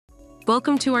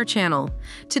Welcome to our channel.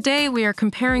 Today we are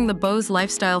comparing the Bose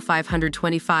Lifestyle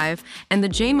 525 and the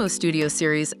Jamo Studio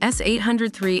Series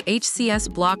S803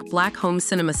 HCS-BLK Black Home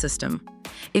Cinema System.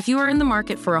 If you are in the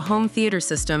market for a home theater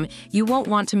system, you won't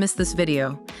want to miss this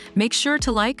video. Make sure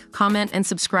to like, comment, and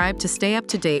subscribe to stay up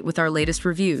to date with our latest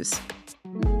reviews.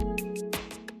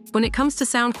 When it comes to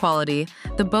sound quality,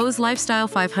 the Bose Lifestyle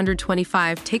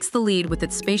 525 takes the lead with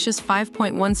its spacious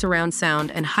 5.1 surround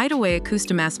sound and hideaway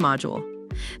Acoustimass module.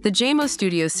 The Jamo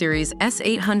Studio Series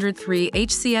S803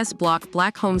 HCS-BLK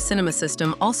Black Home Cinema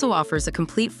System also offers a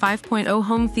complete 5.0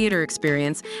 home theater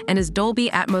experience and is Dolby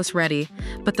Atmos ready,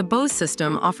 but the Bose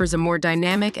system offers a more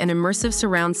dynamic and immersive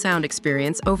surround sound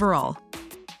experience overall.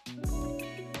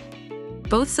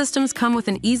 Both systems come with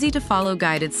an easy-to-follow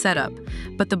guided setup,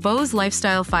 but the Bose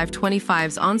Lifestyle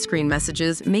 525's on-screen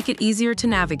messages make it easier to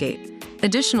navigate.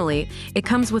 Additionally, it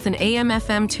comes with an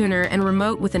AM/FM tuner and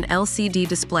remote with an LCD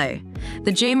display.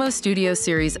 The Jamo Studio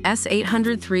Series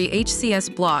S803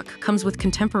 HCS-BLK comes with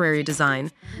contemporary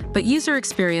design, but user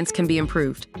experience can be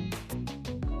improved.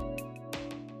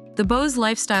 The Bose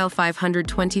Lifestyle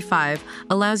 525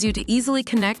 allows you to easily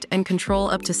connect and control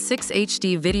up to 6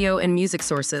 HD video and music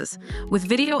sources, with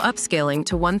video upscaling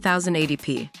to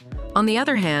 1080p. On the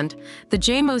other hand, the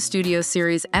Jamo Studio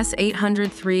Series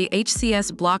S803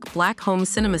 HCS-BLK Black Home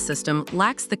Cinema System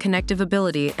lacks the connective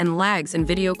ability and lags in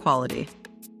video quality.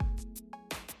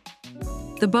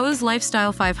 The Bose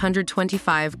Lifestyle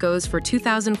 525 goes for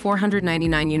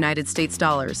 $2,499 United States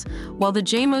dollars, while the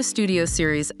Jamo Studio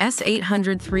Series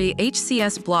S803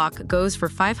 HCS-BLK goes for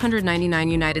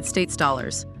 $599 United States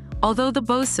dollars. Although the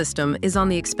Bose system is on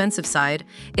the expensive side,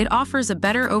 it offers a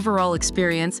better overall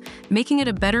experience, making it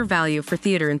a better value for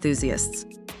theater enthusiasts.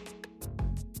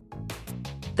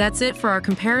 That's it for our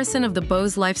comparison of the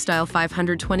Bose Lifestyle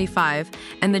 525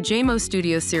 and the Jamo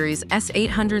Studio Series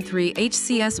S803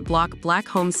 HCS-BLK Black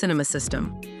Home Cinema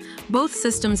System. Both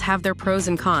systems have their pros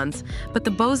and cons, but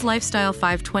the Bose Lifestyle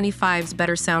 525's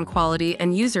better sound quality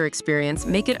and user experience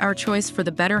make it our choice for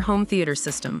the better home theater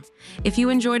system. If you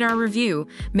enjoyed our review,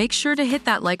 make sure to hit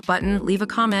that like button, leave a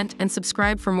comment, and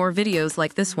subscribe for more videos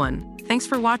like this one. Thanks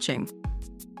for watching.